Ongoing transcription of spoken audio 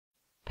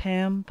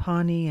Pam,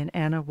 Pawnee, and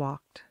Anna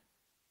walked.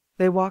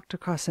 They walked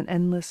across an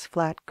endless,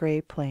 flat,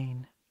 gray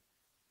plain.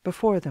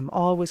 Before them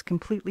all was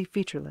completely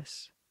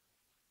featureless.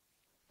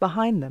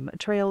 Behind them a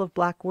trail of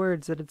black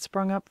words that had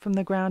sprung up from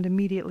the ground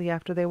immediately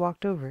after they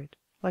walked over it,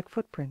 like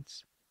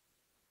footprints.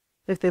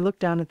 If they looked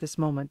down at this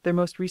moment, their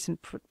most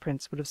recent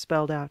footprints would have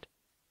spelled out,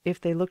 "If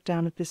they looked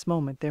down at this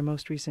moment, their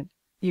most recent—"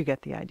 You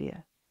get the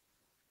idea.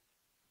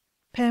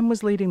 Pam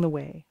was leading the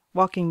way,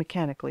 walking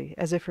mechanically,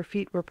 as if her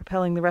feet were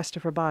propelling the rest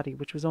of her body,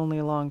 which was only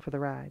along for the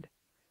ride.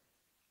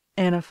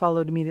 Anna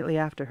followed immediately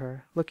after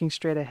her, looking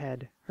straight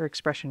ahead, her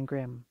expression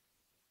grim.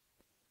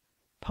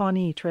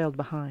 Pawnee trailed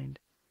behind.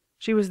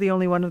 She was the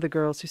only one of the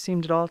girls who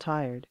seemed at all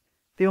tired,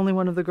 the only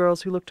one of the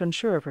girls who looked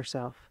unsure of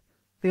herself,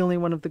 the only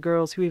one of the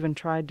girls who even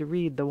tried to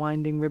read the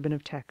winding ribbon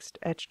of text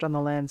etched on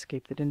the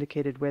landscape that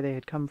indicated where they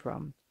had come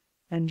from,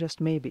 and just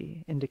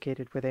maybe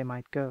indicated where they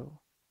might go.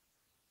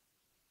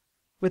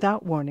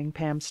 Without warning,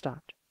 Pam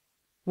stopped.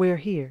 "We're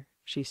here,"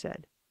 she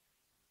said.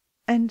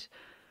 "And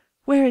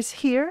where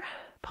is here?"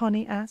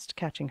 Pawnee asked,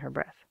 catching her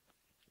breath.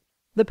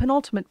 "The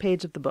penultimate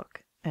page of the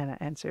book," Anna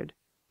answered.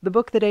 "The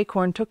book that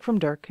Acorn took from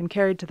Dirk and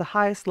carried to the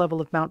highest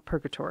level of Mount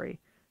Purgatory,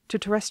 to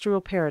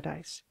terrestrial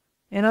paradise.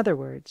 In other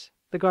words,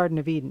 the Garden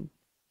of Eden."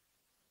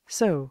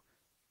 "So,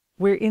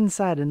 we're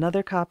inside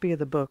another copy of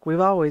the book we've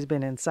always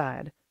been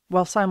inside,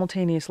 while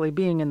simultaneously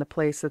being in the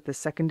place that this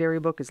secondary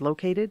book is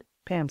located?"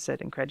 Pam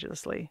said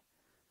incredulously.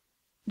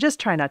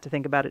 "Just try not to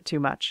think about it too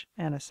much,"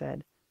 Anna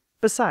said.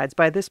 "Besides,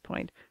 by this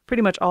point,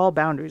 pretty much all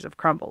boundaries have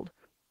crumbled,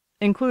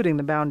 including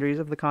the boundaries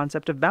of the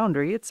concept of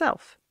boundary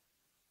itself.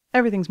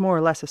 Everything's more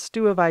or less a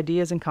stew of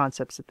ideas and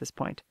concepts at this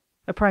point,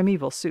 a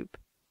primeval soup."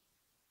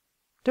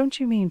 "Don't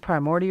you mean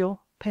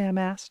primordial?" Pam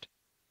asked.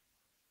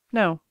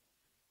 "No."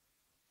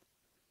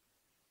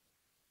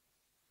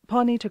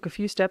 Pawnee took a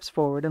few steps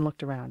forward and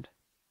looked around.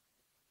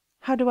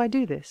 "How do I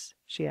do this?"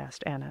 she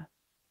asked Anna.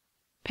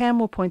 "Pam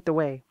will point the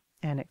way,"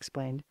 Anna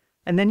explained,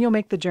 "and then you'll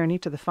make the journey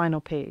to the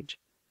final page.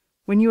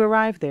 When you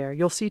arrive there,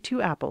 you'll see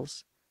 2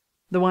 apples.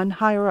 The one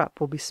higher up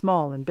will be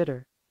small and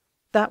bitter.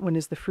 That one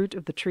is the fruit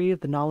of the tree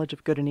of the knowledge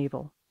of good and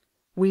evil.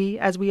 We,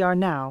 as we are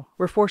now,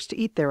 were forced to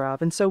eat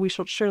thereof, and so we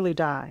shall surely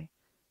die.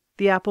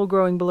 The apple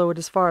growing below it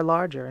is far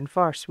larger and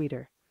far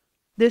sweeter.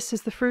 This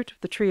is the fruit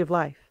of the tree of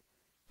life.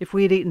 If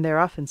we had eaten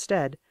thereof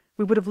instead,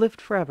 we would have lived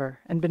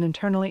forever and been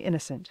eternally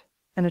innocent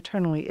and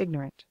eternally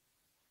ignorant.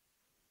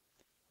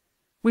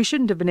 We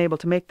shouldn't have been able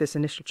to make this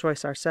initial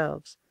choice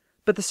ourselves,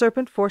 but the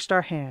serpent forced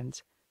our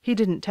hands. He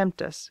didn't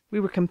tempt us. We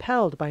were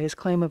compelled by his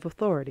claim of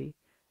authority,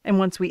 and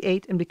once we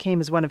ate and became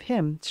as one of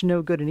him, to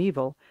know good and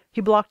evil, he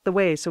blocked the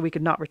way so we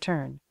could not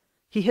return.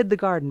 He hid the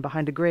garden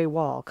behind a gray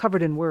wall,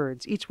 covered in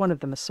words, each one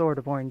of them a sword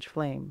of orange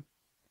flame.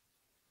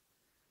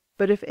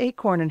 But if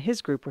Acorn and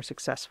his group were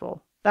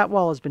successful, that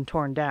wall has been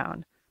torn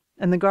down,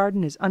 and the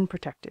garden is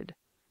unprotected.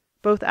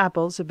 Both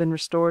apples have been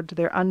restored to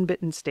their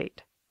unbitten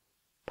state.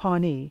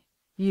 Pawnee,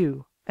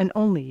 you, and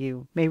only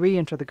you, may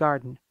re-enter the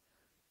garden.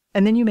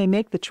 And then you may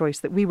make the choice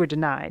that we were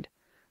denied,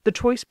 the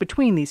choice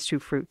between these 2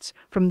 fruits,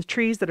 from the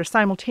trees that are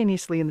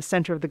simultaneously in the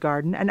center of the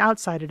garden and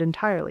outside it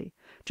entirely,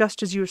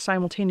 just as you are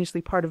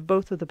simultaneously part of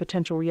both of the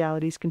potential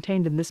realities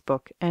contained in this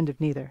book and of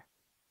neither.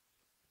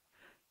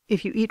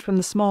 If you eat from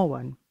the small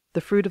one,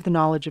 the fruit of the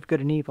knowledge of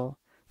good and evil,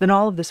 then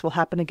all of this will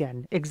happen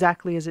again,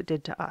 exactly as it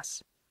did to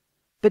us.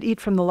 But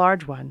eat from the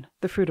large one,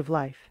 the fruit of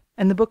life,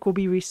 and the book will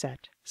be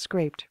reset,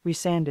 scraped,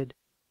 resanded.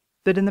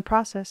 But in the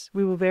process,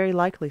 we will very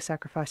likely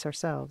sacrifice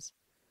ourselves.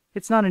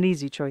 It's not an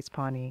easy choice,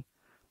 Pawnee.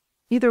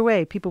 Either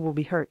way, people will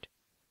be hurt.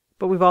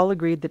 But we've all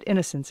agreed that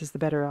innocence is the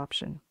better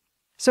option.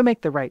 So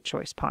make the right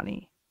choice,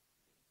 Pawnee."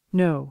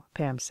 "No,"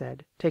 Pam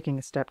said, taking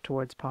a step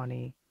towards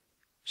Pawnee.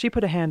 She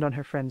put a hand on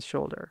her friend's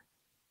shoulder.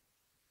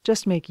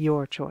 "Just make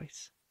your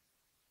choice."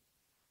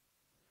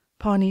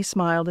 Pawnee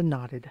smiled and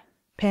nodded.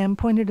 Pam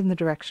pointed in the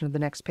direction of the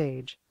next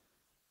page.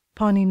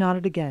 Pawnee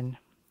nodded again,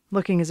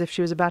 looking as if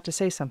she was about to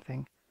say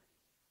something,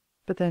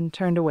 but then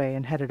turned away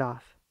and headed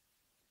off.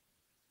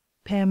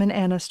 Pam and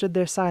Anna stood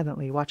there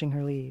silently, watching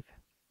her leave.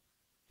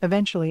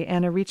 Eventually,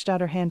 Anna reached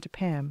out her hand to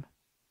Pam,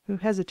 who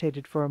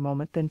hesitated for a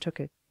moment, then took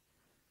it.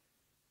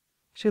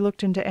 She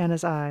looked into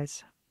Anna's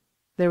eyes.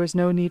 There was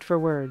no need for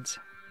words.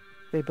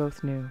 They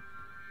both knew.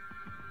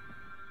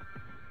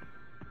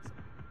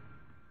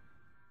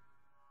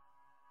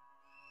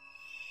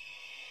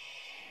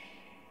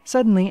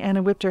 Suddenly,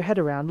 Anna whipped her head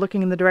around,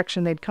 looking in the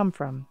direction they'd come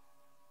from.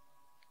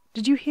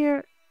 "Did you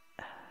hear—"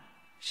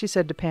 she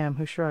said to Pam,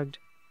 who shrugged.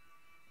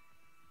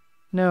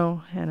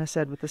 "No," Anna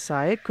said with a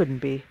sigh. "It couldn't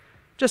be.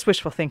 Just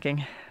wishful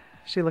thinking."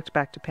 She looked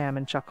back to Pam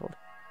and chuckled.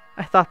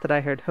 "I thought that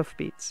I heard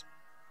hoofbeats."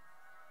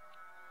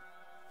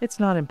 "It's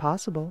not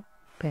impossible,"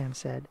 Pam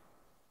said.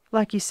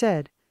 "Like you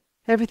said,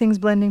 everything's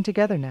blending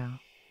together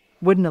now.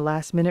 Wouldn't a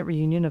last-minute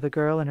reunion of a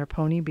girl and her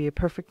pony be a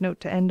perfect note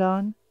to end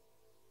on?"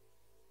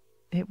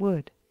 "It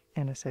would,"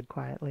 Anna said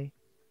quietly.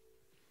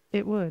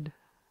 "It would."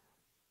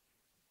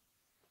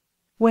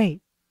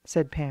 "Wait,"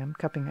 said Pam,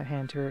 cupping her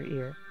hand to her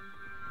ear.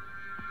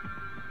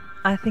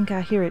 "I think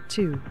I hear it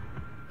too.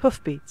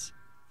 Hoofbeats.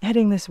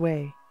 Heading this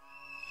way.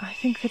 I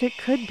think that it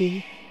could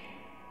be.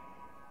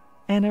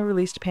 Anna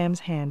released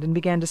Pam's hand and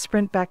began to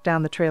sprint back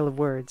down the trail of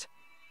words.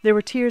 There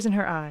were tears in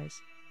her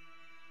eyes.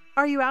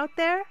 "Are you out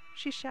there?"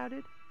 she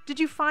shouted. "Did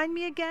you find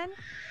me again?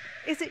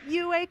 Is it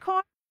you,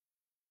 Acorn?"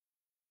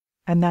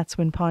 And that's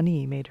when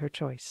Pawnee made her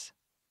choice.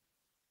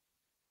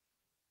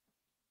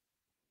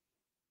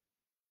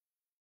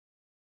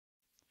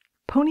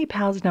 Pony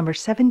Pals number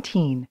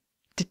 17,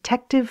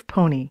 Detective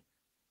Pony.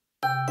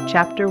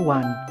 Chapter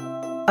 1,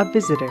 A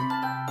Visitor.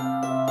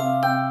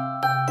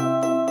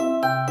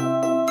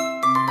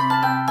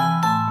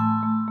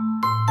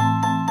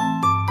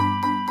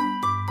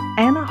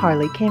 Anna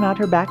Harley came out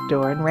her back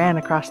door and ran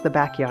across the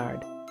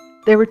backyard.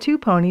 There were 2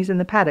 ponies in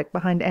the paddock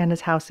behind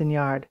Anna's house and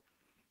yard.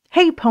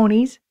 "Hey,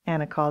 ponies!"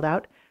 Anna called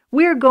out.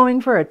 "We're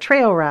going for a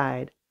trail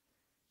ride!"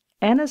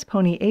 Anna's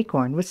pony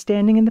Acorn was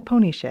standing in the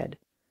pony shed.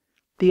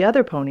 The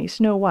other pony,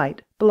 Snow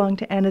White, belonged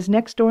to Anna's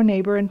next-door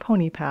neighbor and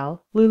pony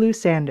pal, Lulu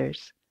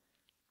Sanders.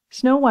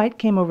 Snow White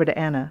came over to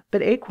Anna,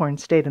 but Acorn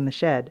stayed in the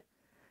shed.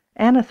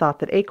 Anna thought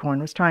that Acorn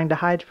was trying to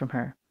hide from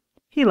her.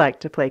 He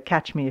liked to play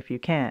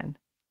catch-me-if-you-can.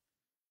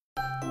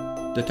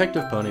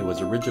 Detective Pony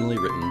was originally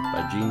written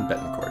by Jeanne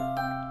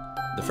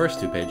Betancourt. The first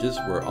 2 pages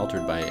were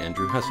altered by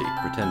Andrew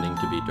Hussie, pretending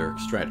to be Dirk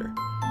Strider.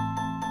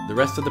 The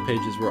rest of the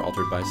pages were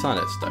altered by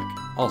Sonnetstuck,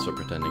 also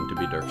pretending to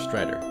be Dirk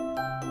Strider.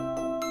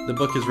 The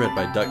book is read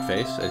by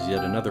Duckface as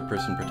yet another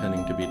person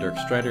pretending to be Dirk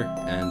Strider,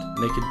 and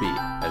Naked Bee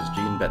as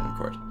Jeanne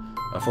Betancourt,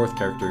 a 4th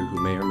character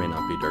who may or may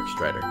not be Dirk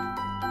Strider.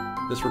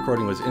 This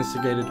recording was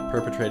instigated,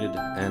 perpetrated,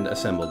 and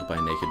assembled by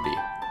Naked Bee.